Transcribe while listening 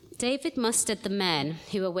David mustered the men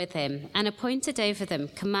who were with him and appointed over them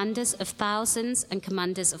commanders of thousands and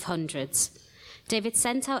commanders of hundreds. David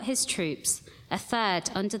sent out his troops, a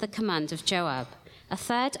third under the command of Joab, a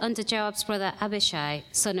third under Joab's brother Abishai,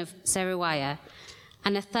 son of Zeruiah,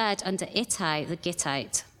 and a third under Ittai the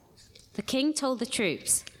Gittite. The king told the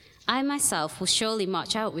troops, "I myself will surely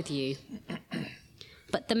march out with you."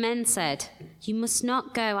 But the men said, "You must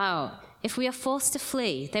not go out. If we are forced to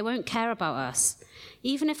flee, they won't care about us.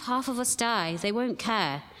 Even if half of us die, they won't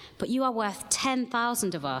care. But you are worth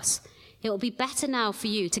 10,000 of us. It will be better now for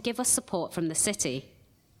you to give us support from the city."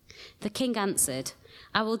 The king answered,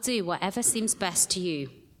 "I will do whatever seems best to you."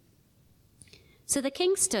 So the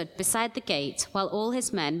king stood beside the gate while all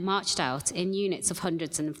his men marched out in units of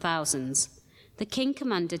hundreds and of thousands. The king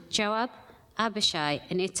commanded Joab, Abishai,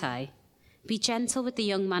 and Ittai, "Be gentle with the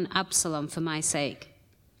young man Absalom for my sake."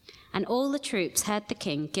 And all the troops heard the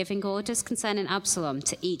king giving orders concerning Absalom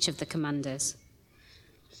to each of the commanders.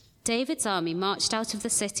 David's army marched out of the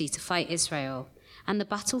city to fight Israel, and the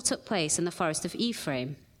battle took place in the forest of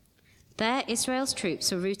Ephraim. There Israel's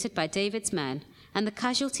troops were routed by David's men, and the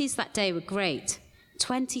casualties that day were great,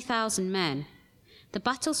 20,000 men. The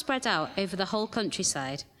battle spread out over the whole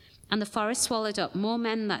countryside, and the forest swallowed up more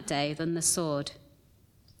men that day than the sword.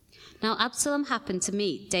 Now Absalom happened to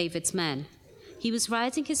meet David's men. He was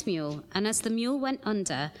riding his mule, and as the mule went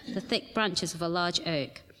under the thick branches of a large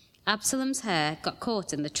oak, Absalom's hair got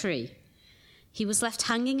caught in the tree. He was left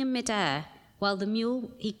hanging in midair, while the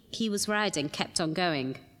mule he was riding kept on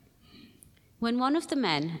going. When one of the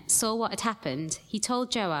men saw what had happened, he told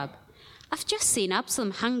Joab, "I've just seen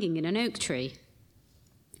Absalom hanging in an oak tree."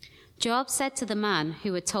 Joab said to the man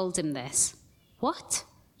who had told him this, "What?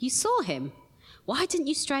 You saw him? Why didn't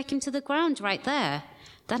you strike him to the ground right there?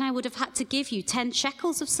 Then I would have had to give you 10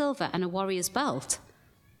 shekels of silver and a warrior's belt."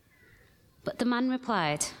 But the man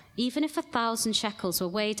replied, "Even if 1,000 shekels were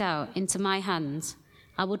weighed out into my hands,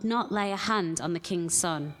 I would not lay a hand on the king's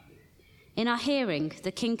son. In our hearing,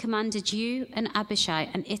 the king commanded you and Abishai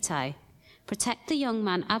and Ittai, protect the young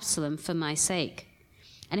man Absalom for my sake.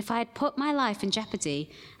 And if I had put my life in jeopardy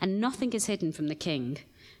and nothing is hidden from the king,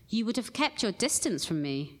 you would have kept your distance from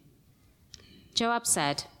me." Joab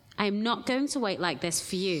said, "I am not going to wait like this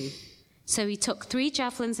for you." So he took 3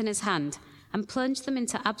 javelins in his hand and plunged them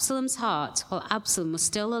into Absalom's heart while Absalom was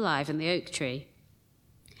still alive in the oak tree.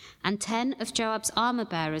 And 10 of Joab's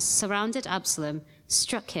armor-bearers surrounded Absalom,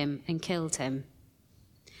 struck him, and killed him.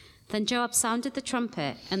 Then Joab sounded the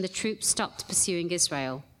trumpet, and the troops stopped pursuing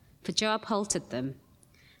Israel, for Joab halted them.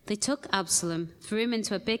 They took Absalom, threw him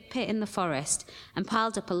into a big pit in the forest, and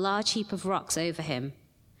piled up a large heap of rocks over him.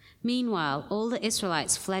 Meanwhile, all the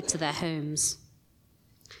Israelites fled to their homes.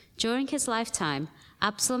 During his lifetime,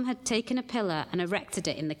 Absalom had taken a pillar and erected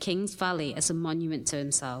it in the king's valley as a monument to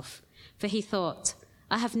himself, for he thought,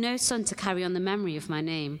 "I have no son to carry on the memory of my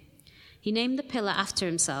name." He named the pillar after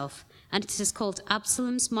himself, and it is called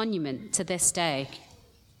Absalom's monument to this day.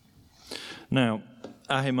 Now,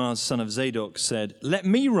 Ahimaaz, son of Zadok, said, "Let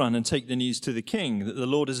me run and take the news to the king that the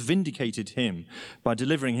Lord has vindicated him by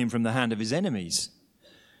delivering him from the hand of his enemies."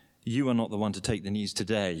 "You are not the one to take the news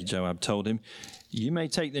today," Joab told him. "You may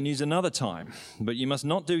take the news another time, but you must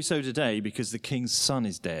not do so today because the king's son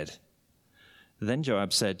is dead." Then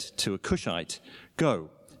Joab said to a Cushite,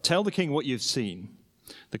 "Go, tell the king what you have seen."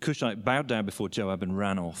 The Cushite bowed down before Joab and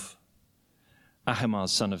ran off.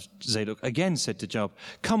 Ahimaaz, son of Zadok, again said to Joab,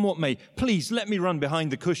 "Come what may, please let me run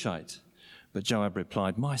behind the Cushite." But Joab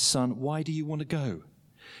replied, "My son, why do you want to go?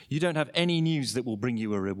 You don't have any news that will bring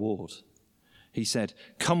you a reward." He said,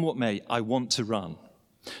 "Come what may, I want to run."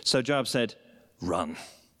 So Joab said, "Run."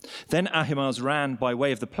 Then Ahimaaz ran by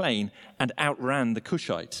way of the plain and outran the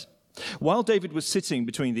Cushite. While David was sitting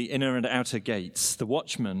between the inner and outer gates, the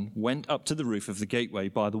watchman went up to the roof of the gateway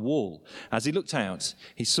by the wall. As he looked out,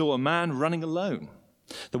 he saw a man running alone.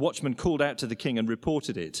 The watchman called out to the king and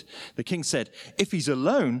reported it. The king said, "If he's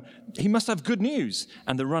alone, he must have good news."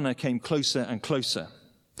 And the runner came closer and closer.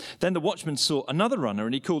 Then the watchman saw another runner,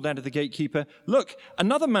 and he called out to the gatekeeper, "Look,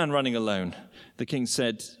 another man running alone." The king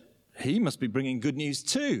said, "He must be bringing good news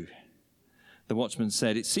too." The watchman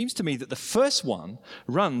said, "It seems to me that the first one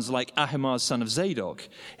runs like Ahimaaz, son of Zadok."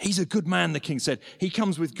 "He's a good man," the king said. "He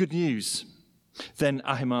comes with good news." Then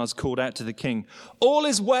Ahimaaz called out to the king, "All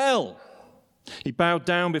is well." He bowed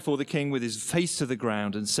down before the king with his face to the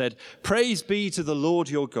ground and said, "Praise be to the Lord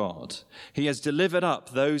your God. He has delivered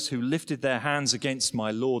up those who lifted their hands against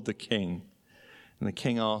my lord the king." And the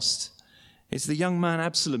king asked, "Is the young man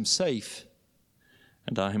Absalom safe?"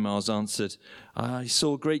 And Ahimaaz answered, "I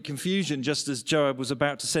saw great confusion just as Joab was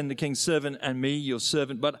about to send the king's servant and me, your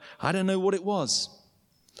servant, but I don't know what it was."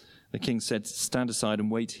 The king said, "Stand aside and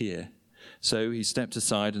wait here." So he stepped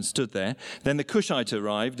aside and stood there. Then the Cushite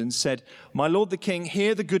arrived and said, "My lord the king,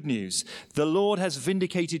 hear the good news. The Lord has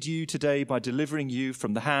vindicated you today by delivering you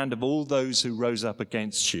from the hand of all those who rose up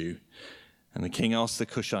against you." And the king asked the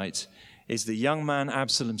Cushite, "Is the young man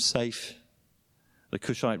Absalom safe?" The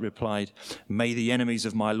Cushite replied, "May the enemies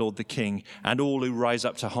of my lord the king and all who rise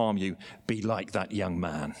up to harm you be like that young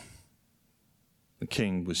man." The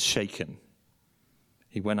king was shaken.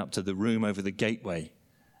 He went up to the room over the gateway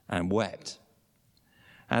and wept.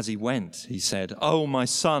 As he went, he said, "Oh, my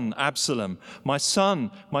son, Absalom, my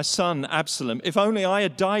son, Absalom, if only I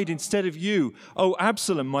had died instead of you. Oh,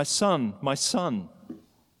 Absalom, my son, my son."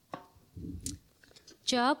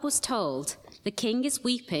 Joab was told, "The king is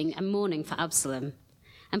weeping and mourning for Absalom."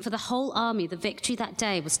 And for the whole army, the victory that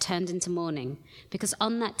day was turned into mourning, because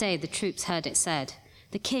on that day the troops heard it said,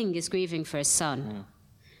 "The king is grieving for his son." Yeah.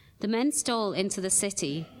 The men stole into the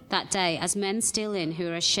city that day as men steal in who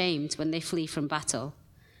are ashamed when they flee from battle.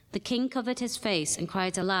 The king covered his face and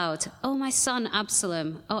cried aloud, "Oh, my son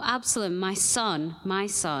Absalom! Oh, Absalom, my son, my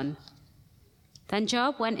son!" Then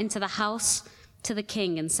Joab went into the house to the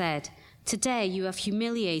king and said, "Today you have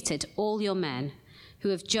humiliated all your men who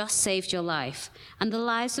have just saved your life, and the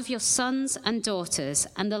lives of your sons and daughters,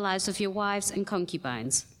 and the lives of your wives and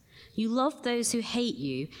concubines. You love those who hate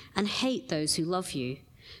you and hate those who love you.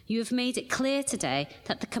 You have made it clear today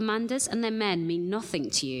that the commanders and their men mean nothing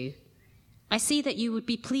to you. I see that you would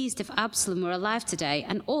be pleased if Absalom were alive today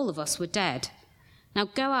and all of us were dead. Now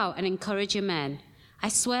go out and encourage your men. I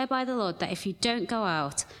swear by the Lord that if you don't go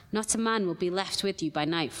out, not a man will be left with you by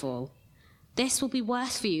nightfall. This will be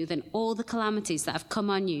worse for you than all the calamities that have come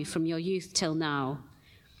on you from your youth till now."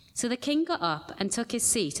 So the king got up and took his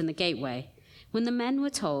seat in the gateway. When the men were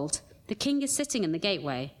told, "The king is sitting in the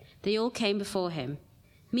gateway," they all came before him.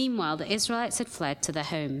 Meanwhile, the Israelites had fled to their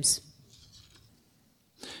homes.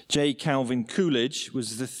 J. Calvin Coolidge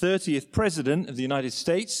was the 30th president of the United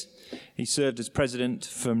States. He served as president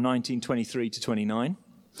from 1923 to 29.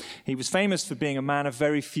 He was famous for being a man of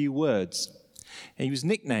very few words. He was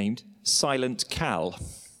nicknamed Silent Cal.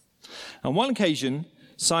 On one occasion,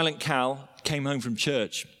 Silent Cal came home from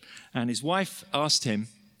church, and his wife asked him,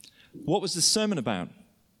 "What was the sermon about?"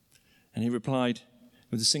 And he replied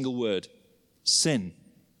with a single word, "Sin."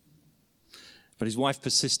 But his wife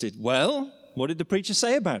persisted, "Well, what did the preacher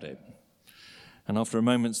say about it?" And after a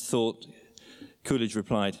moment's thought, Coolidge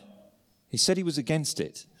replied, "He said he was against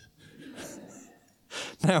it."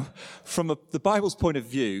 Now, from the Bible's point of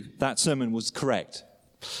view, that sermon was correct.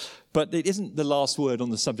 But it isn't the last word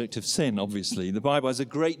on the subject of sin, obviously. The Bible has a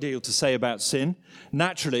great deal to say about sin.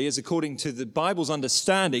 Naturally, as according to the Bible's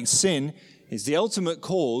understanding, sin is the ultimate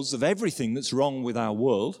cause of everything that's wrong with our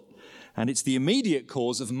world, and it's the immediate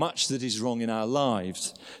cause of much that is wrong in our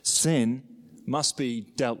lives. Sin must be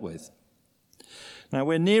dealt with. Now,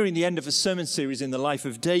 we're nearing the end of a sermon series in the life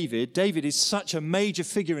of David. David is such a major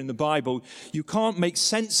figure in the Bible. You can't make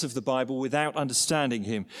sense of the Bible without understanding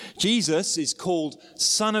him. Jesus is called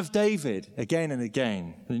Son of David again and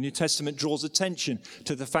again. The New Testament draws attention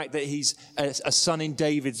to the fact that he's a son in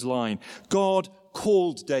David's line. God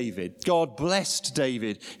called David. God blessed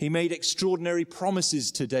David. He made extraordinary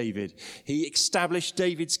promises to David. He established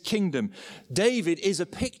David's kingdom. David is a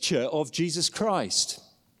picture of Jesus Christ.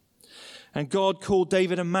 And God called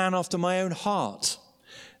David a man after my own heart.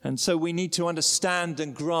 And so we need to understand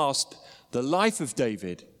and grasp the life of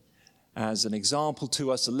David as an example to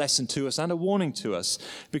us, a lesson to us, and a warning to us.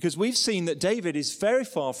 Because we've seen that David is very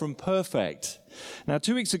far from perfect. Now,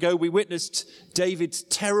 2 weeks ago, we witnessed David's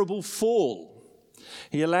terrible fall.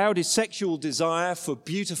 He allowed his sexual desire for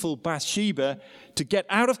beautiful Bathsheba to get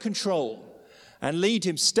out of control and lead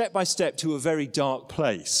him step by step to a very dark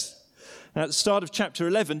place. Now, at the start of chapter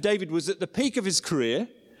 11, David was at the peak of his career,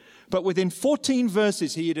 but within 14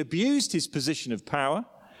 verses, he had abused his position of power,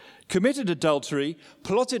 committed adultery,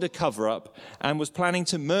 plotted a cover-up, and was planning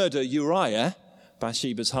to murder Uriah,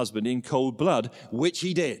 Bathsheba's husband, in cold blood, which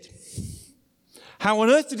he did. How on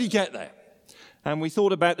earth did he get there? And we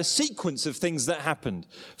thought about the sequence of things that happened.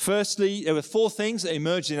 Firstly, there were 4 things that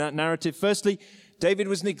emerged in that narrative. Firstly, David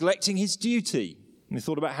was neglecting his duty. And we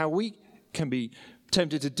thought about how we can be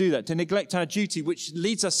tempted to do that, to neglect our duty, which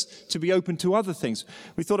leads us to be open to other things.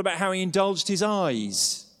 We thought about how he indulged his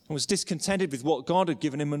eyes and was discontented with what God had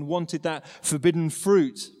given him and wanted that forbidden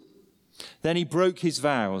fruit. Then he broke his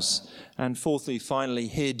vows. And fourthly, finally,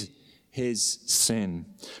 hid his sin.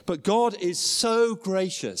 But God is so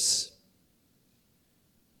gracious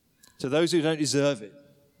to those who don't deserve it.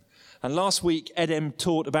 And last week, Edem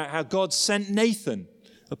taught about how God sent Nathan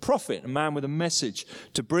a prophet, a man with a message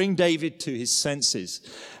to bring David to his senses.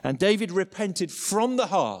 And David repented from the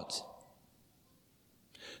heart.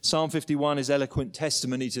 Psalm 51 is eloquent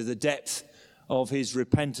testimony to the depth of his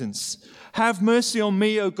repentance. Have mercy on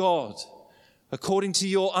me, O God, according to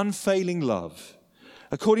your unfailing love.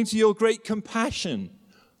 According to your great compassion,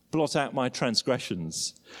 blot out my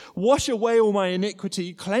transgressions. Wash away all my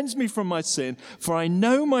iniquity. Cleanse me from my sin, for I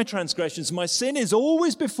know my transgressions. My sin is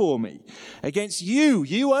always before me. Against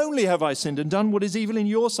you only have I sinned and done what is evil in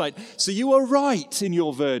your sight. So you are right in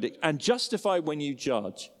your verdict and justified when you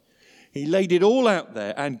judge. He laid it all out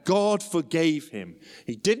there, and God forgave him.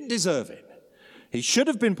 He didn't deserve it. He should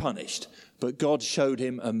have been punished, but God showed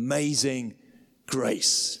him amazing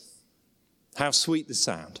grace. How sweet the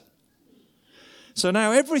sound. So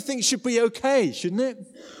now everything should be okay, shouldn't it?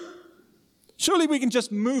 Surely we can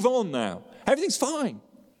just move on now. Everything's fine.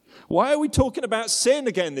 Why are we talking about sin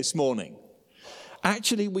again this morning?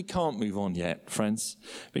 Actually, we can't move on yet, friends,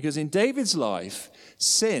 because in David's life,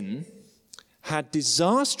 sin had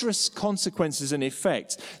disastrous consequences and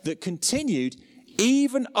effects that continued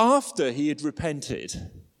even after he had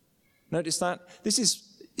repented. Notice that? This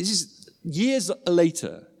is years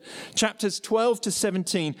later. Chapters 12 to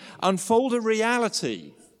 17 unfold a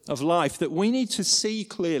reality of life that we need to see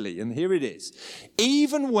clearly. And here it is.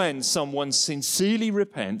 Even when someone sincerely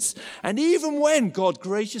repents, and even when God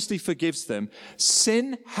graciously forgives them,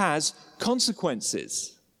 sin has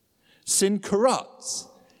consequences. Sin corrupts,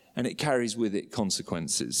 and it carries with it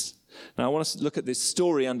consequences. Now, I want us to look at this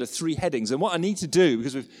story under 3 headings. And what I need to do,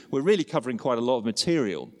 because we're really covering quite a lot of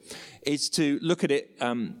material, is to look at it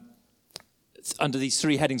under these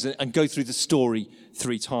 3 headings and go through the story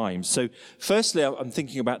 3 times. So, firstly, I'm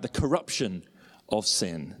thinking about the corruption of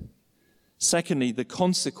sin. Secondly, the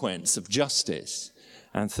consequence of justice.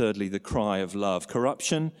 And thirdly, the cry of love.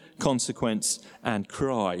 Corruption, consequence, and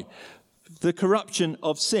cry. The corruption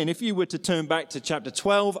of sin. If you were to turn back to chapter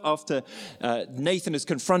 12, after Nathan has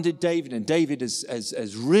confronted David, and David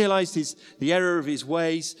has realized the error of his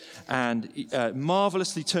ways and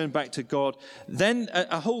marvelously turned back to God, then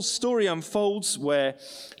a whole story unfolds where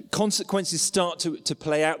consequences start to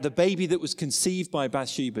play out. The baby that was conceived by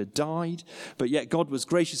Bathsheba died, but yet God was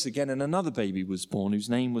gracious again, and another baby was born whose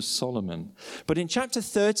name was Solomon. But in chapter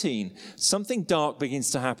 13, something dark begins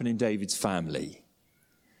to happen in David's family.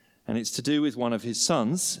 And it's to do with one of his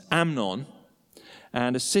sons, Amnon,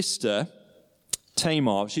 and a sister,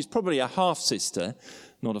 Tamar. She's probably a half-sister,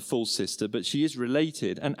 not a full sister, but she is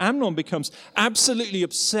related. And Amnon becomes absolutely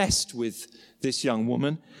obsessed with this young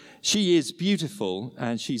woman. She is beautiful,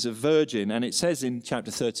 and she's a virgin. And it says in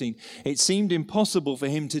chapter 13, it seemed impossible for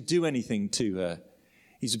him to do anything to her.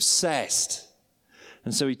 He's obsessed.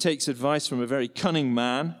 And so he takes advice from a very cunning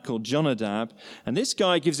man called Jonadab. And this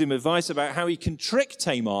guy gives him advice about how he can trick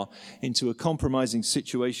Tamar into a compromising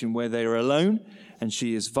situation where they are alone and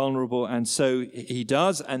she is vulnerable. And so he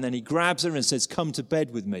does. And then he grabs her and says, come to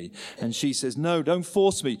bed with me. And she says, no, don't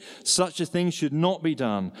force me. Such a thing should not be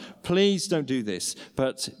done. Please don't do this.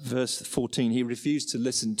 But verse 14, he refused to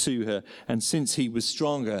listen to her. And since he was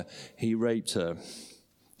stronger, he raped her.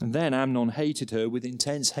 And then Amnon hated her with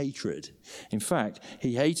intense hatred. In fact,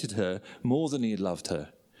 he hated her more than he had loved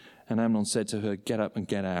her. And Amnon said to her, get up and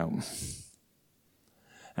get out.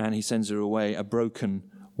 And he sends her away a broken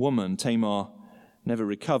woman. Tamar never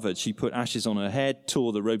recovered. She put ashes on her head,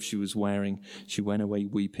 tore the robe she was wearing. She went away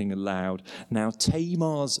weeping aloud. Now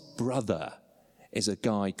Tamar's brother is a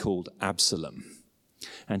guy called Absalom.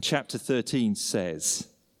 And chapter 13 says,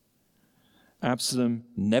 Absalom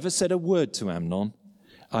never said a word to Amnon,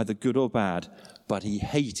 either good or bad, but he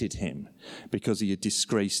hated him because he had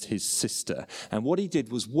disgraced his sister. And what he did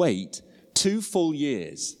was wait 2 full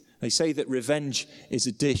years. They say that revenge is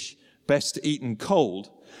a dish best eaten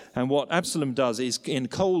cold. And what Absalom does is, in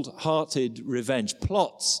cold-hearted revenge,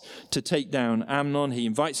 plots to take down Amnon. He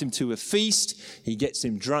invites him to a feast, he gets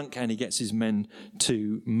him drunk, and he gets his men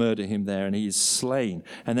to murder him there, and he is slain.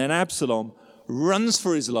 And then Absalom runs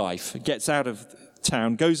for his life, gets out of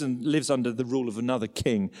town, goes and lives under the rule of another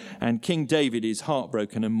king, and King David is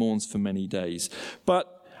heartbroken and mourns for many days.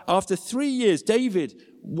 But after 3 years, David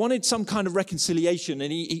wanted some kind of reconciliation,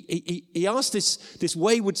 and he asked this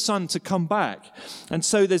wayward son to come back. And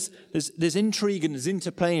so there's intrigue and there's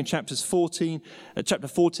interplay in chapter 14,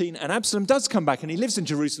 and Absalom does come back, and he lives in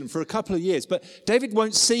Jerusalem for a couple of years, but David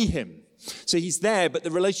won't see him. So he's there, but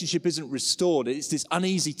the relationship isn't restored. It's this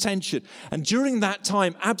uneasy tension. And during that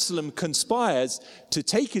time, Absalom conspires to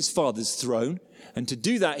take his father's throne, and to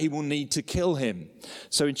do that, he will need to kill him.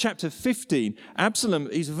 So in chapter 15, Absalom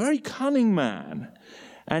is a very cunning man,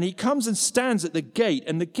 And he comes and stands at the gate,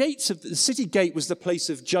 and the city gate was the place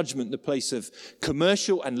of judgment, the place of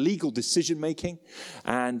commercial and legal decision-making.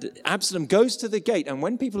 And Absalom goes to the gate, and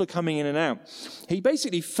when people are coming in and out, he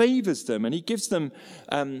basically favors them, and he gives them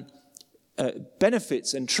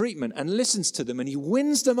benefits and treatment, and listens to them, and he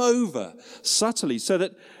wins them over subtly, so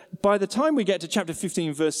that by the time we get to chapter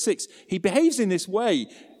 15, verse 6, he behaves in this way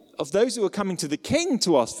of those who are coming to the king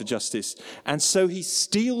to ask for justice, and so he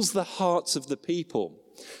steals the hearts of the people.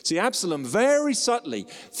 See, Absalom very subtly,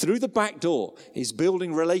 through the back door, is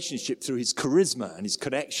building relationship through his charisma and his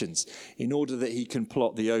connections in order that he can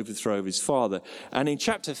plot the overthrow of his father. And in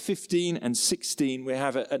chapter 15 and 16, we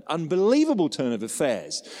have an unbelievable turn of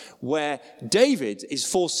affairs where David is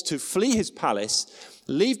forced to flee his palace,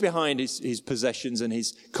 leave behind his possessions and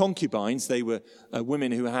his concubines. They were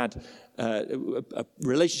women who had a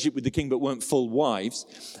relationship with the king but weren't full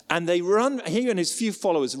wives, and he and his few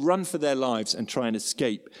followers run for their lives and try and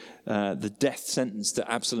escape the death sentence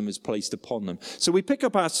that Absalom has placed upon them. So we pick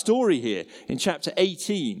up our story here in chapter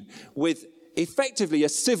 18 with effectively a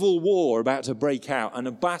civil war about to break out and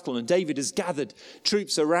a battle, and David has gathered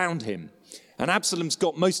troops around him, and Absalom's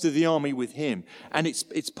got most of the army with him, and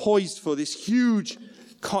it's poised for this huge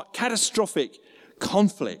catastrophic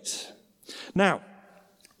conflict. Now,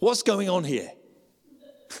 what's going on here?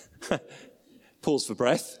 Pause for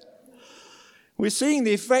breath. We're seeing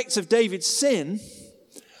the effects of David's sin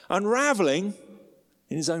unraveling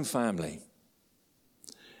in his own family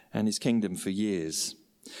and his kingdom for years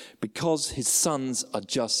because his sons are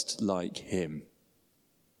just like him.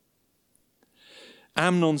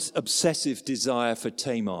 Amnon's obsessive desire for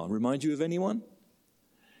Tamar, remind you of anyone?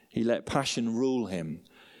 He let passion rule him,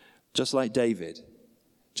 just like David,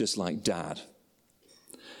 just like Dad.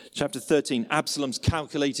 Chapter 13, Absalom's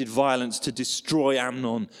calculated violence to destroy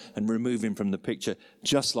Amnon and remove him from the picture,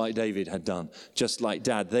 just like David had done, just like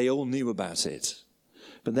Dad. They all knew about it.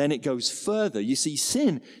 But then it goes further. You see,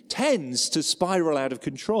 sin tends to spiral out of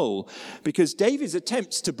control because David's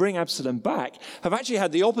attempts to bring Absalom back have actually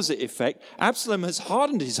had the opposite effect. Absalom has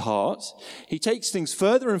hardened his heart. He takes things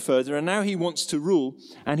further and further, and now he wants to rule,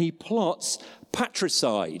 and he plots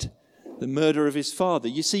patricide, the murder of his father.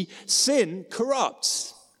 You see, sin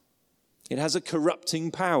corrupts. It has a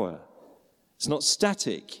corrupting power. It's not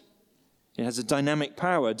static. It has a dynamic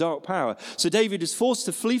power, a dark power. So David is forced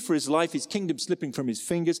to flee for his life, his kingdom slipping from his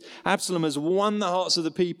fingers. Absalom has won the hearts of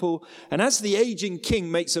the people. And as the aging king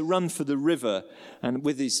makes a run for the river and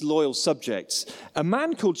with his loyal subjects, a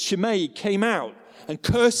man called Shimei came out and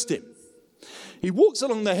cursed him. He walks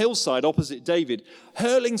along the hillside opposite David,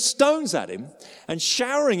 hurling stones at him and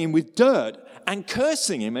showering him with dirt and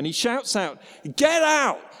cursing him. And he shouts out, "Get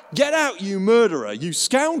out, you murderer, you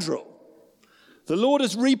scoundrel. The Lord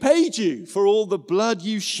has repaid you for all the blood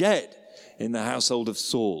you shed in the household of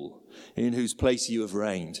Saul, in whose place you have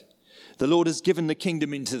reigned. The Lord has given the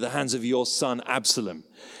kingdom into the hands of your son Absalom.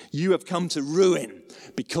 You have come to ruin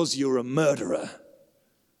because you're a murderer."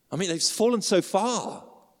 I mean, they've fallen so far.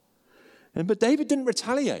 But David didn't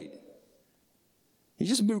retaliate. He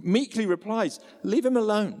just meekly replies, "Leave him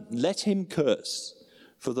alone. Let him curse,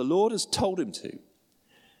 for the Lord has told him to.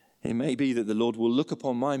 It may be that the Lord will look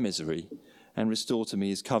upon my misery and restore to me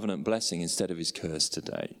his covenant blessing instead of his curse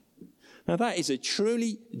today." Now that is a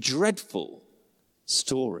truly dreadful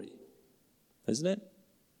story, isn't it?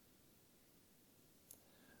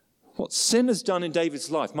 What sin has done in David's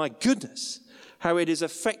life, my goodness, how it has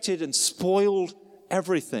affected and spoiled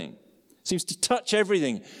everything. It seems to touch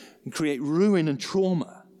everything and create ruin and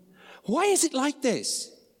trauma. Why is it like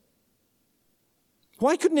this?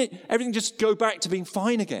 Why couldn't everything just go back to being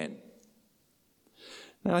fine again?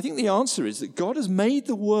 Now, I think the answer is that God has made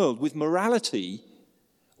the world with morality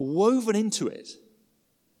woven into it.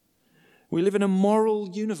 We live in a moral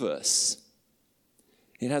universe.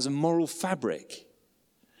 It has a moral fabric.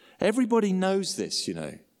 Everybody knows this, you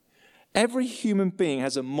know. Every human being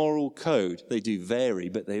has a moral code. They do vary,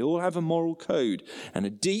 but they all have a moral code and a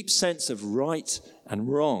deep sense of right and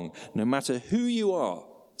wrong, no matter who you are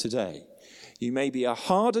today. You may be a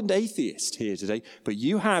hardened atheist here today, but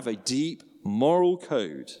you have a deep moral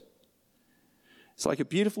code. It's like a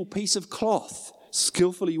beautiful piece of cloth,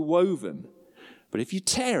 skillfully woven. But if you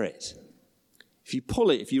tear it, if you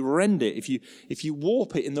pull it, if you rend it, if you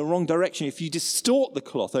warp it in the wrong direction, if you distort the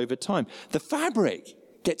cloth over time, the fabric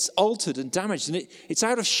gets altered and damaged, and it's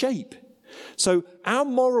out of shape. So our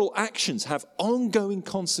moral actions have ongoing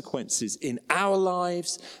consequences in our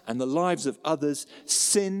lives and the lives of others.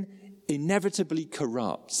 Sin inevitably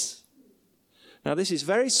corrupts. Now, this is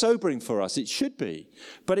very sobering for us. It should be.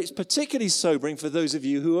 But it's particularly sobering for those of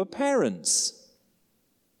you who are parents.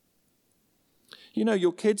 You know,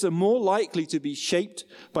 your kids are more likely to be shaped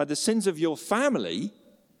by the sins of your family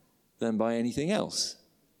than by anything else.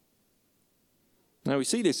 Now we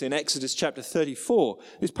see this in Exodus chapter 34.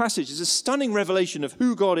 This passage is a stunning revelation of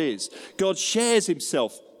who God is. God shares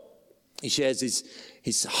himself. He shares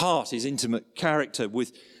his heart, his intimate character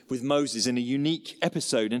with Moses in a unique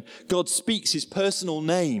episode. And God speaks his personal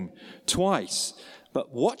name twice.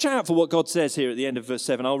 But watch out for what God says here at the end of verse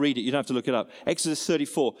 7. I'll read it. You don't have to look it up. Exodus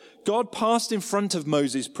 34. God passed in front of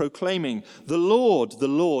Moses proclaiming, the Lord,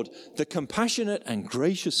 the compassionate and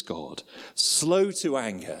gracious God, slow to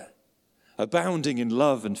anger, abounding in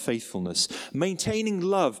love and faithfulness, maintaining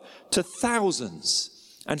love to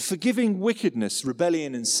thousands, and forgiving wickedness,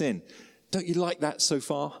 rebellion, and sin. Don't you like that so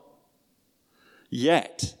far?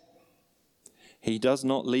 Yet, he does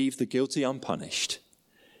not leave the guilty unpunished.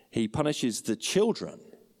 He punishes the children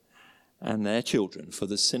and their children for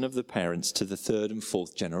the sin of the parents to the third and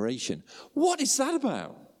fourth generation. What is that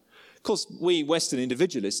about? Of course, we Western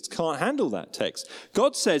individualists can't handle that text.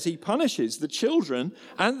 God says he punishes the children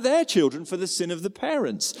and their children for the sin of the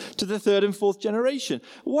parents to the third and fourth generation.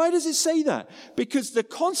 Why does it say that? Because the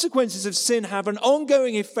consequences of sin have an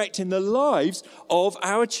ongoing effect in the lives of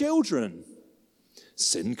our children.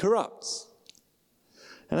 Sin corrupts.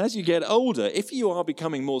 And as you get older, if you are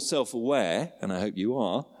becoming more self-aware, and I hope you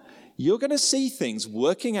are, you're going to see things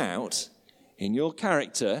working out in your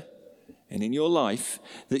character and in your life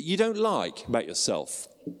that you don't like about yourself.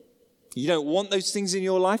 You don't want those things in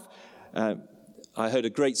your life. I heard a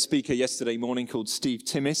great speaker yesterday morning called Steve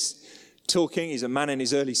Timmis talking. He's a man in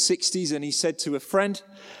his early 60s, and he said to a friend,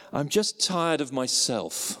 "I'm just tired of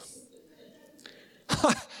myself."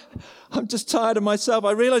 I'm just tired of myself.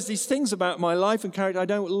 I realize these things about my life and character I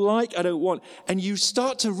don't like, I don't want. And you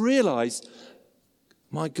start to realize,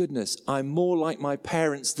 my goodness, I'm more like my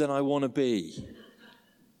parents than I want to be.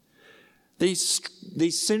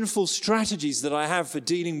 These sinful strategies that I have for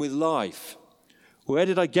dealing with life, where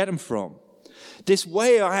did I get them from? This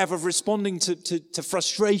way I have of responding to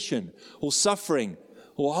frustration or suffering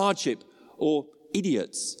or hardship or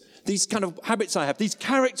idiots. These kind of habits I have, these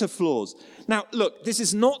character flaws. Now, look, this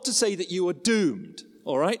is not to say that you are doomed,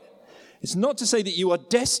 all right? It's not to say that you are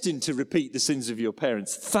destined to repeat the sins of your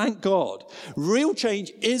parents. Thank God. Real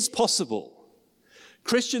change is possible.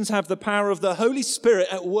 Christians have the power of the Holy Spirit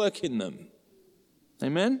at work in them.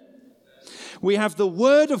 Amen? We have the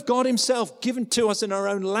Word of God himself given to us in our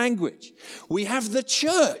own language. We have the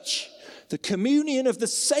church, the communion of the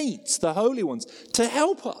saints, the holy ones, to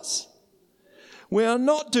help us. We are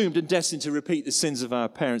not doomed and destined to repeat the sins of our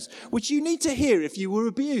parents, which you need to hear if you were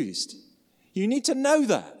abused. You need to know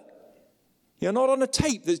that. You're not on a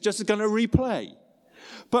tape that's just going to replay.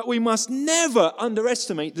 But we must never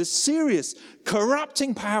underestimate the serious,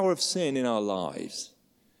 corrupting power of sin in our lives.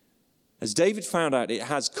 As David found out, it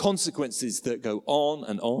has consequences that go on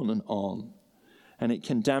and on and on. And it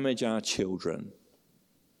can damage our children.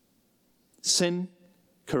 Sin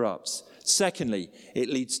corrupts. Secondly, it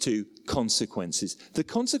leads to consequences. The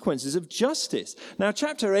consequences of justice. Now,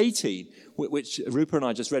 chapter 18, which Rupert and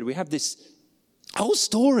I just read, we have this whole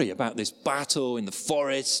story about this battle in the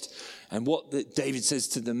forest and what David says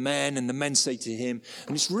to the men and the men say to him.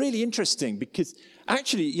 And it's really interesting because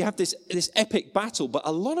actually you have this epic battle, but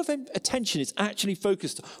a lot of attention is actually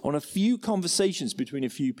focused on a few conversations between a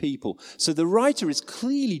few people. So the writer is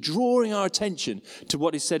clearly drawing our attention to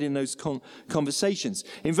what is said in those conversations.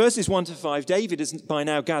 In verses 1 to 5, David has by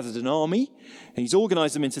now gathered an army, and he's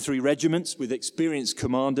organized them into 3 regiments with experienced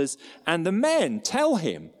commanders. And the men tell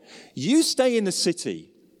him, you stay in the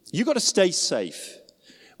city. You've got to stay safe.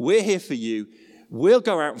 We're here for you. We'll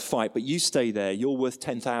go out and fight, but you stay there. You're worth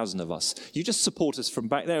 10,000 of us. You just support us from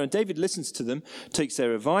back there. And David listens to them, takes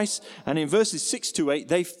their advice. And in verses 6 to 8,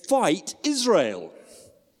 they fight Israel,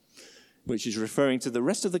 which is referring to the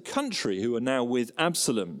rest of the country who are now with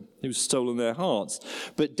Absalom, who's stolen their hearts.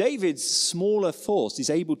 But David's smaller force is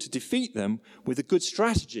able to defeat them with a good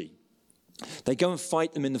strategy. They go and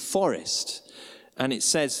fight them in the forest. And it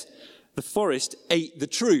says the forest ate the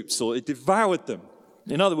troops, or it devoured them.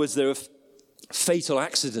 In other words, there are fatal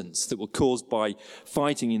accidents that were caused by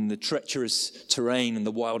fighting in the treacherous terrain and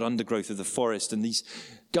the wild undergrowth of the forest. And these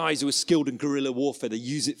guys who are skilled in guerrilla warfare, they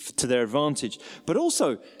use it to their advantage. But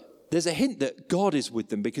also, there's a hint that God is with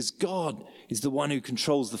them because God is the one who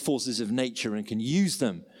controls the forces of nature and can use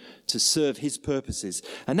them to serve his purposes.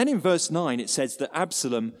 And then in verse 9, it says that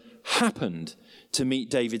Absalom happened to meet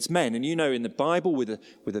David's men. And you know, in the Bible, with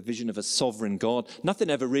a vision of a sovereign God, nothing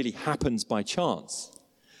ever really happens by chance.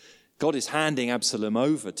 God is handing Absalom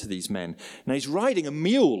over to these men. Now, he's riding a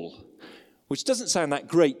mule, which doesn't sound that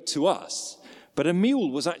great to us, but a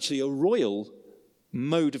mule was actually a royal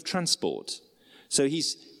mode of transport. So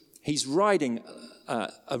he's riding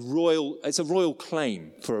it's a royal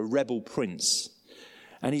claim for a rebel prince.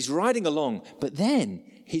 And he's riding along, but then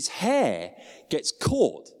his hair gets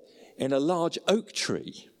caught in a large oak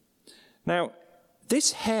tree. Now,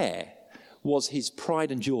 this hair was his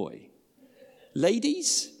pride and joy.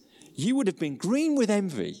 Ladies, you would have been green with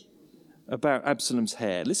envy about Absalom's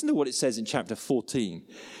hair. Listen to what it says in chapter 14.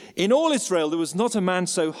 In all Israel, there was not a man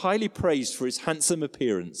so highly praised for his handsome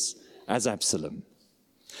appearance as Absalom.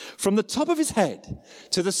 From the top of his head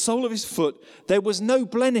to the sole of his foot, there was no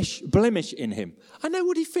blemish in him. I know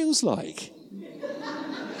what he feels like.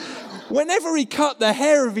 Whenever he cut the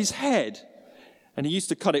hair of his head, and he used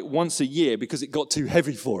to cut it once a year because it got too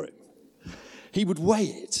heavy for him, he would weigh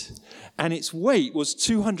it. And its weight was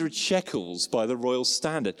 200 shekels by the royal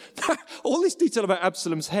standard. All this detail about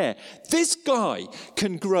Absalom's hair. This guy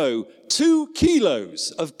can grow 2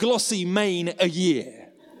 kilos of glossy mane a year.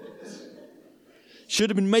 Should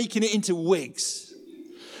have been making it into wigs.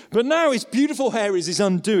 But now his beautiful hair is his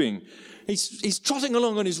undoing. He's trotting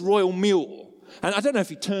along on his royal mule. And I don't know if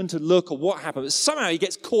he turned to look or what happened, but somehow he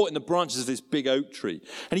gets caught in the branches of this big oak tree.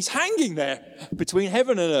 And he's hanging there between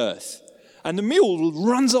heaven and earth. And the mule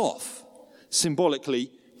runs off,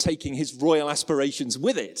 symbolically taking his royal aspirations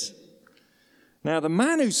with it. Now, the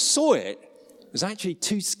man who saw it was actually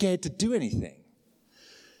too scared to do anything.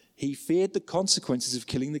 He feared the consequences of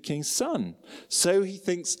killing the king's son. So he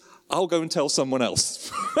thinks, I'll go and tell someone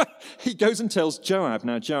else. He goes and tells Joab.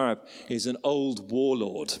 Now, Joab is an old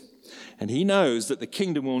warlord. And he knows that the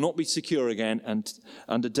kingdom will not be secure again and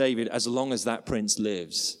under David as long as that prince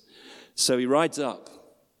lives. So he rides up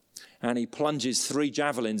and he plunges 3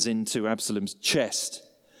 javelins into Absalom's chest.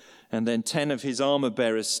 And then 10 of his armor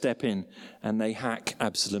bearers step in and they hack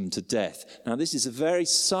Absalom to death. Now, this is a very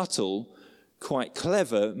subtle, quite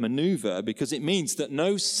clever maneuver because it means that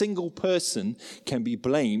no single person can be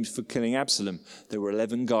blamed for killing Absalom. There were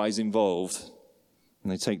 11 guys involved.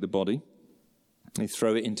 And they take the body. They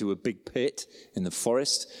throw it into a big pit in the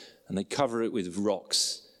forest and they cover it with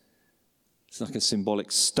rocks. It's like a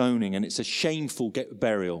symbolic stoning and it's a shameful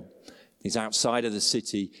burial. He's outside of the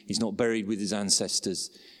city. He's not buried with his ancestors.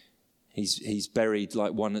 He's buried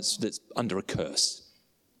like one that's under a curse.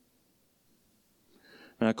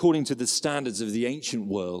 Now, according to the standards of the ancient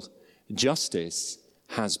world, justice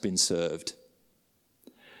has been served.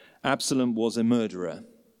 Absalom was a murderer.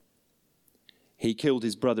 He killed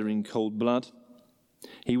his brother in cold blood.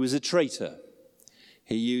 He was a traitor.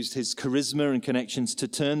 He used his charisma and connections to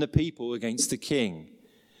turn the people against the king.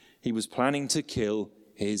 He was planning to kill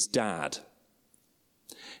his dad.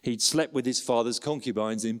 He'd slept with his father's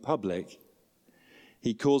concubines in public.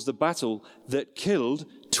 He caused a battle that killed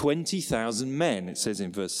 20,000 men, it says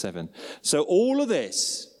in verse 7. So all of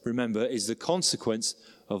this, remember, is the consequence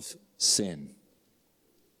of sin.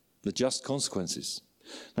 The just consequences.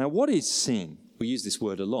 Now, what is sin? We use this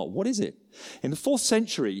word a lot. What is it? In the 4th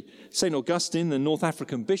century, St. Augustine, the North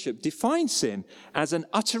African bishop, defined sin as an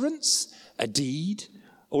utterance, a deed,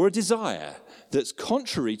 or a desire that's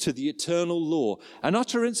contrary to the eternal law. An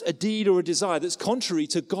utterance, a deed, or a desire that's contrary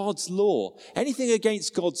to God's law. Anything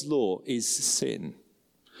against God's law is sin.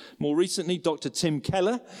 More recently, Dr. Tim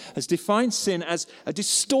Keller has defined sin as a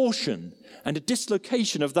distortion and a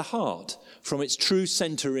dislocation of the heart from its true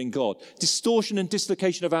center in God. Distortion and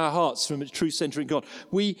dislocation of our hearts from its true center in God.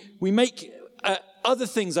 We make other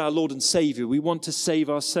things our Lord and Savior. We want to save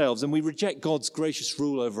ourselves and we reject God's gracious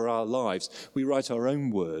rule over our lives. We write our own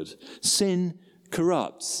word. Sin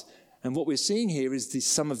corrupts. And what we're seeing here is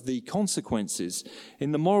some of the consequences.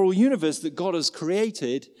 In the moral universe that God has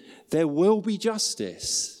created, there will be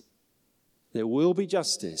justice. There will be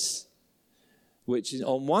justice. Which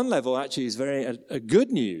on one level actually is very a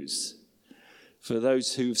good news for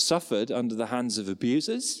those who've suffered under the hands of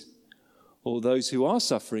abusers or those who are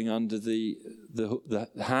suffering under the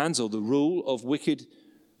hands or the rule of wicked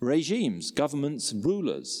regimes, governments and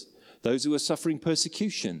rulers, those who are suffering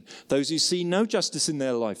persecution, those who see no justice in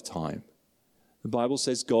their lifetime. The Bible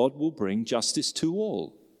says God will bring justice to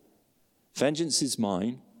all. Vengeance is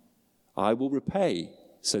mine, I will repay,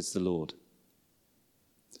 says the Lord.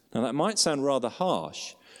 Now that might sound rather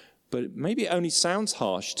harsh, but maybe it only sounds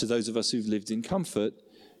harsh to those of us who've lived in comfort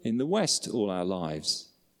in the West all our lives.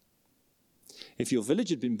 If your village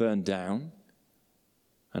had been burned down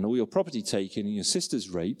and all your property taken and your sisters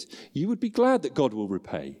raped, you would be glad that God will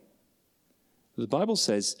repay. The Bible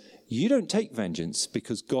says you don't take vengeance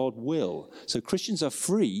because God will. So Christians are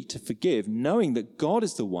free to forgive, knowing that God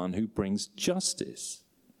is the one who brings justice.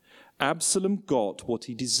 Absalom got what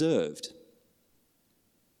he deserved.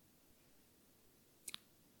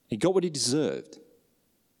 He got what he deserved.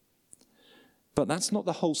 But that's not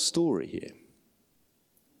the whole story here.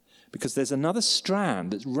 Because there's another strand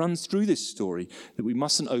that runs through this story that we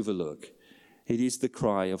mustn't overlook. It is the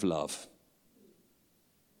cry of love.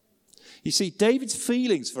 You see, David's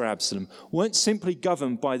feelings for Absalom weren't simply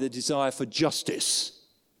governed by the desire for justice.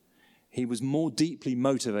 He was more deeply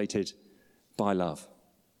motivated by love.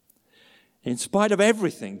 In spite of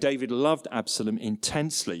everything, David loved Absalom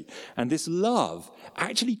intensely. And this love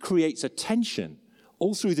actually creates a tension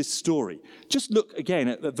all through this story. Just look again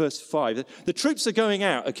at verse 5. The troops are going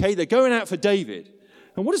out, okay? They're going out for David.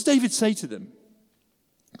 And what does David say to them?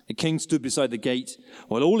 The king stood beside the gate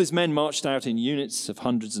while all his men marched out in units of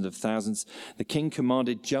hundreds and of thousands. The king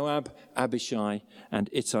commanded Joab, Abishai, and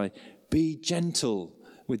Ittai, "Be gentle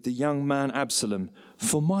with the young man Absalom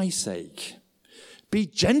for my sake." Be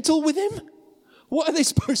gentle with him? What are they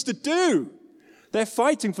supposed to do? They're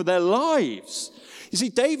fighting for their lives. You see,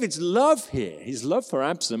 David's love here, his love for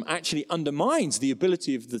Absalom, actually undermines the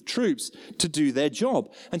ability of the troops to do their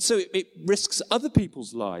job. And so it risks other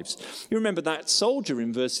people's lives. You remember that soldier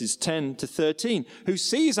in verses 10 to 13 who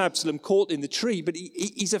sees Absalom caught in the tree, but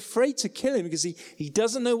he's afraid to kill him because he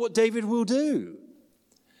doesn't know what David will do.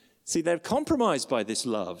 See, they're compromised by this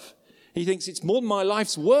love. He thinks it's more than my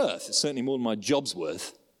life's worth. It's certainly more than my job's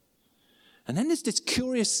worth. And then there's this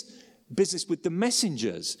curious business with the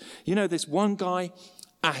messengers. You know, this one guy,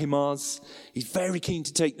 Ahimaaz, he's very keen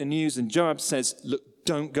to take the news. And Joab says, look,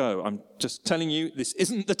 don't go. I'm just telling you, this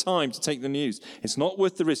isn't the time to take the news. It's not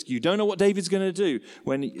worth the risk. You don't know what David's going to do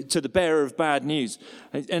to the bearer of bad news.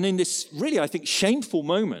 And in this really, I think, shameful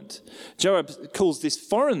moment, Joab calls this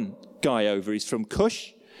foreign guy over. He's from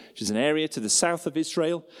Cush, which is an area to the south of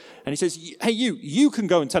Israel. And he says, hey, you can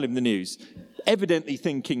go and tell him the news. Evidently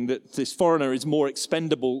thinking that this foreigner is more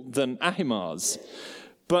expendable than Ahimaaz.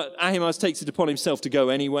 But Ahimaaz takes it upon himself to go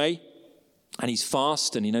anyway. And he's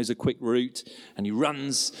fast and he knows a quick route. And he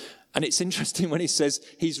runs. And it's interesting when he says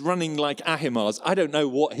he's running like Ahimaaz. I don't know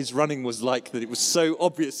what his running was like, that it was so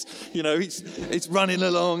obvious. You know, he's running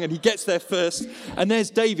along and he gets there first. And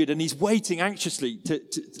there's David and he's waiting anxiously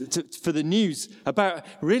for the news about,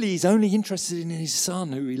 really, he's only interested in his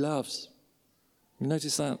son who he loves. You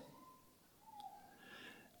notice that?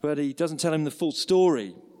 But he doesn't tell him the full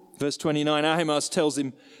story. Verse 29, Ahimaaz tells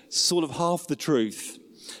him sort of half the truth.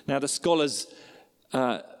 Now, the scholars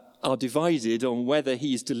are divided on whether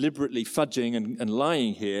he is deliberately fudging and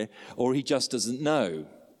lying here, or he just doesn't know,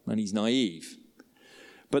 and he's naive.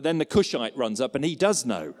 But then the Cushite runs up, and he does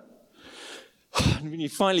know. And when he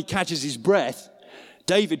finally catches his breath,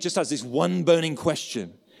 David just has this one burning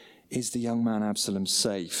question. Is the young man Absalom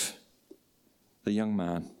safe? The young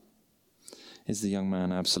man. Is the young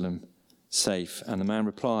man Absalom safe? And the man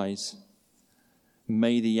replies,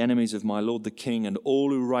 may the enemies of my lord the king and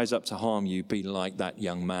all who rise up to harm you be like that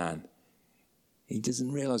young man. He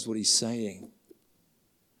doesn't realize what he's saying.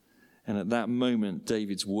 And at that moment,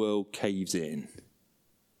 David's world caves in.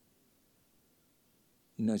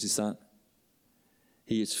 You notice that?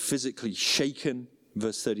 He is physically shaken,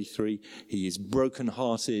 verse 33. He is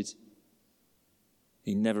brokenhearted.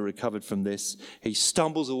 He never recovered from this. He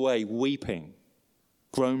stumbles away weeping.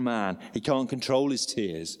 Grown man. He can't control his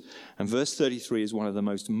tears. And verse 33 is one of the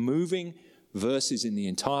most moving verses in the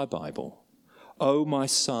entire Bible. Oh, my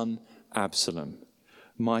son, Absalom.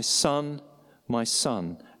 My son,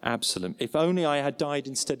 Absalom. If only I had died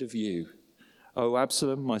instead of you. Oh,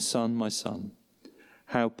 Absalom, my son, my son.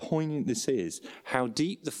 How poignant this is. How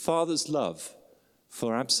deep the father's love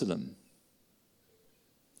for Absalom.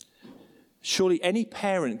 Surely any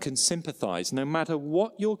parent can sympathize. No matter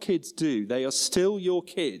what your kids do, they are still your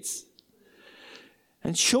kids.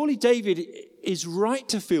 And surely David is right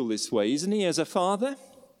to feel this way, isn't he, as a father?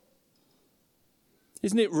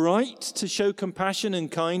 Isn't it right to show compassion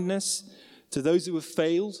and kindness to those who have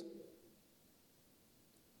failed?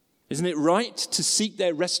 Isn't it right to seek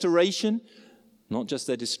their restoration, not just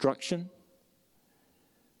their destruction?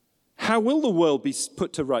 How will the world be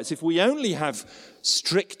put to rights if we only have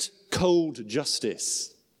strict, cold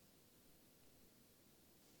justice?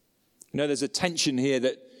 You know, there's a tension here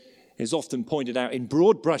that is often pointed out in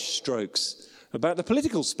broad brush strokes about the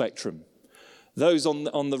political spectrum. Those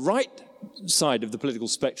on the right side of the political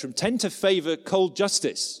spectrum tend to favor cold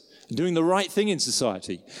justice, doing the right thing in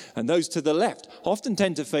society. And those to the left often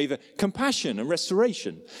tend to favor compassion and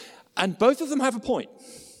restoration. And both of them have a point.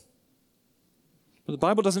 But the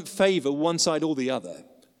Bible doesn't favor one side or the other.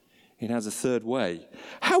 It has a third way.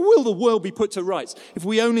 How will the world be put to rights if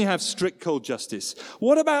we only have strict cold justice?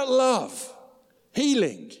 What about love,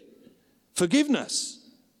 healing, forgiveness,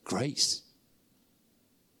 grace?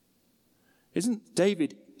 Isn't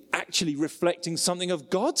David actually reflecting something of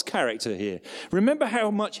God's character here. Remember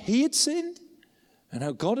how much he had sinned and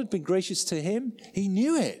how God had been gracious to him? He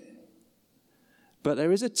knew it. But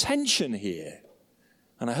there is a tension here.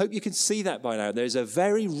 And I hope you can see that by now. There's a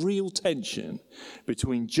very real tension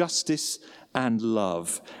between justice and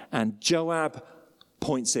love. And Joab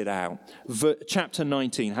points it out. Chapter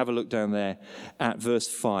 19, have a look down there at verse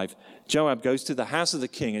 5. Joab goes to the house of the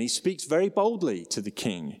king and he speaks very boldly to the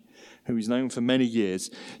king, who is known for many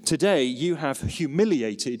years. Today you have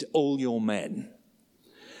humiliated all your men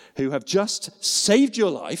who have just saved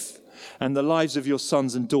your life and the lives of your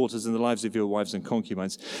sons and daughters and the lives of your wives and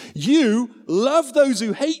concubines. You love those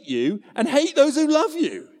who hate you and hate those who love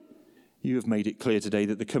you. You have made it clear today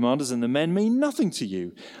that the commanders and the men mean nothing to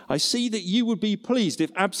you. I see that you would be pleased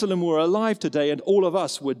if Absalom were alive today and all of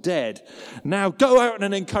us were dead. Now go out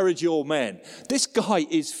and encourage your men. This guy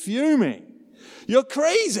is fuming. You're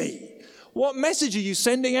crazy. What message are you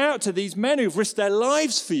sending out to these men who've risked their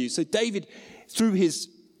lives for you? So David, through his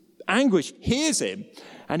anguish, hears him.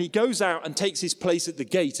 And he goes out and takes his place at the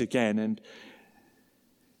gate again. And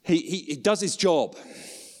he does his job.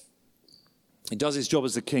 He does his job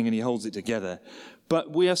as the king and he holds it together.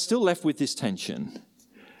 But we are still left with this tension.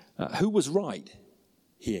 Who was right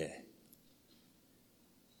here?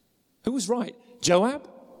 Who was right? Joab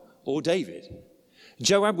or David?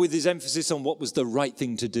 Joab with his emphasis on what was the right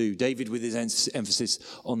thing to do. David with his emphasis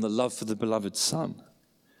on the love for the beloved son.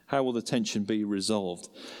 How will the tension be resolved?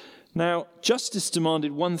 Now, justice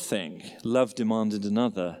demanded one thing, love demanded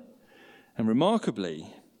another. And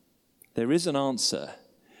remarkably, there is an answer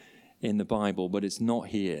in the Bible, but it's not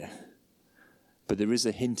here. But there is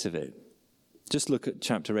a hint of it. Just look at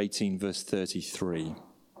chapter 18, verse 33.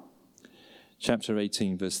 Chapter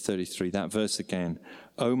 18, verse 33, that verse again.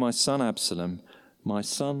 "O my son Absalom, my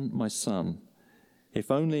son, if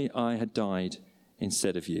only I had died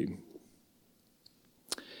instead of you.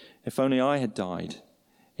 If only I had died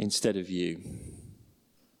instead of you."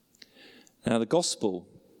 Now the gospel,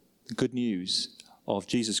 the good news of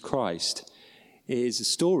Jesus Christ, is a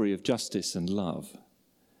story of justice and love.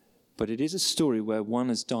 But it is a story where one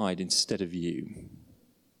has died instead of you.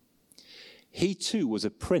 He too was a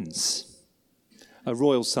prince, a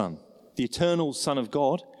royal son, the eternal Son of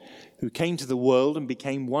God, who came to the world and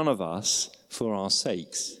became one of us for our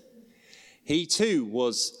sakes. He too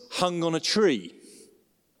was hung on a tree.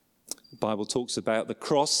 The Bible talks about the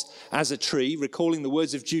cross as a tree, recalling the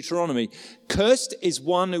words of Deuteronomy. Cursed is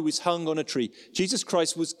one who is hung on a tree. Jesus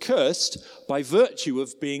Christ was cursed by virtue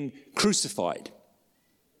of being crucified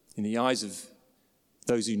in the eyes of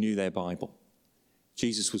those who knew their Bible.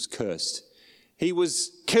 Jesus was cursed. He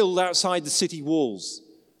was killed outside the city walls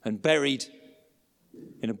and buried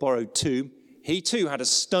in a borrowed tomb. He too had a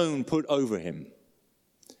stone put over him.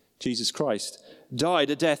 Jesus Christ died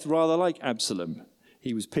a death rather like Absalom.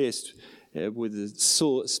 He was pierced with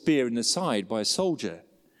a spear in the side by a soldier.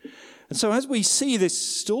 And so as we see this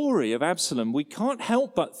story of Absalom, we can't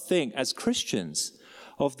help but think as Christians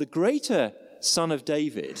of the greater Son of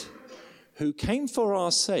David who came for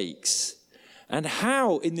our sakes, and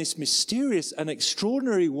how in this mysterious and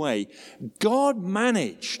extraordinary way God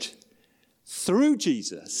managed through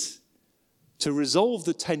Jesus to resolve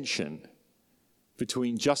the tension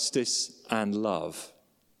between justice and love.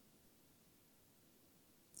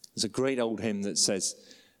 There's a great old hymn that says,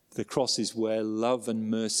 "The cross is where love and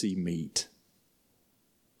mercy meet."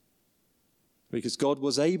 Because God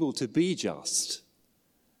was able to be just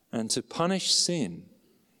and to punish sin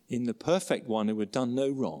in the perfect one who had done no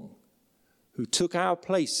wrong, who took our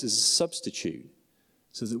place as a substitute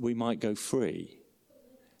so that we might go free.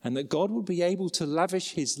 And that God would be able to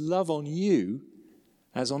lavish his love on you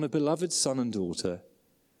as on a beloved son and daughter,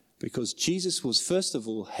 because Jesus was first of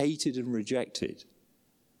all hated and rejected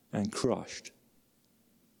and crushed.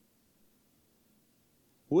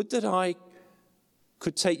 "Would that I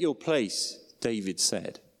could take your place," David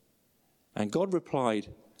said. And God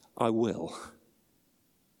replied, "I will.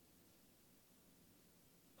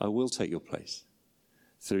 I will take your place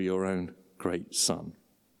through your own great Son."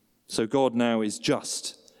 So God now is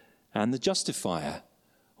just and the justifier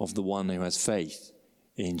of the one who has faith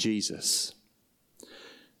in Jesus.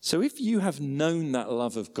 So if you have known that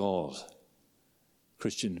love of God,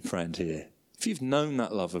 Christian friend here, if you've known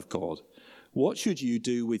that love of God, what should you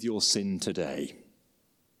do with your sin today?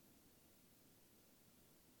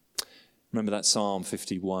 Remember that Psalm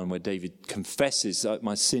 51 where David confesses that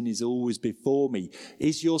my sin is always before me.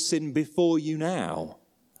 Is your sin before you now?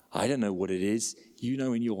 I don't know what it is. You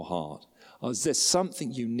know in your heart. Or is there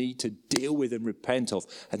something you need to deal with and repent of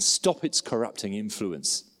and stop its corrupting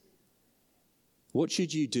influence? What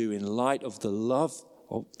should you do in light of the love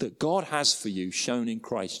that God has for you shown in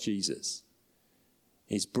Christ Jesus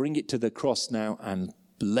is bring it to the cross now and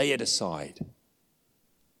lay it aside.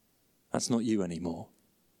 That's not you anymore.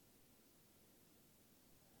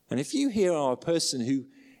 And if you here are a person who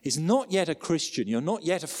is not yet a Christian, you're not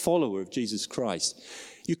yet a follower of Jesus Christ,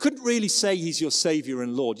 you couldn't really say he's your Savior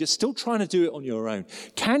and Lord. You're still trying to do it on your own.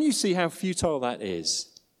 Can you see how futile that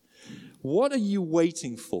is? What are you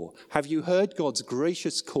waiting for? Have you heard God's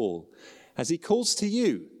gracious call as he calls to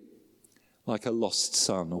you like a lost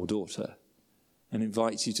son or daughter and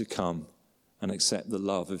invites you to come and accept the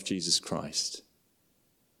love of Jesus Christ?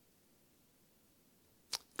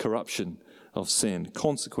 Corruption of sin,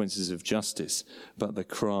 consequences of justice, but the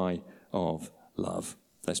cry of love.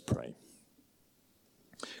 Let's pray.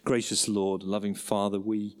 Gracious Lord, loving Father,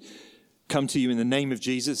 we come to you in the name of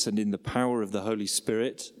Jesus and in the power of the Holy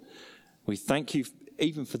Spirit. We thank you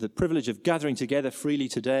even for the privilege of gathering together freely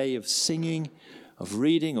today, of singing, of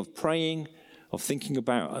reading, of praying, of thinking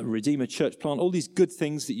about a Redeemer church plant, all these good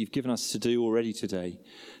things that you've given us to do already today.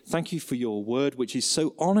 Thank you for your word, which is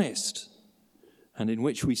so honest and in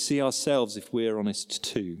which we see ourselves if we're honest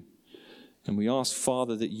too. And we ask,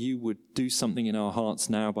 Father, that you would do something in our hearts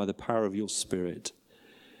now by the power of your Spirit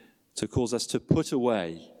to cause us to put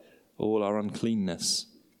away all our uncleanness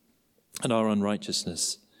and our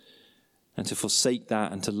unrighteousness and to forsake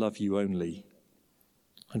that and to love you only.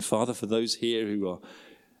 And Father, for those here who are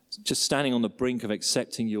just standing on the brink of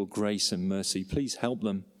accepting your grace and mercy, please help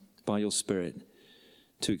them by your Spirit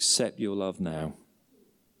to accept your love now.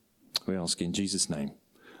 We ask in Jesus' name.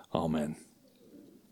 Amen.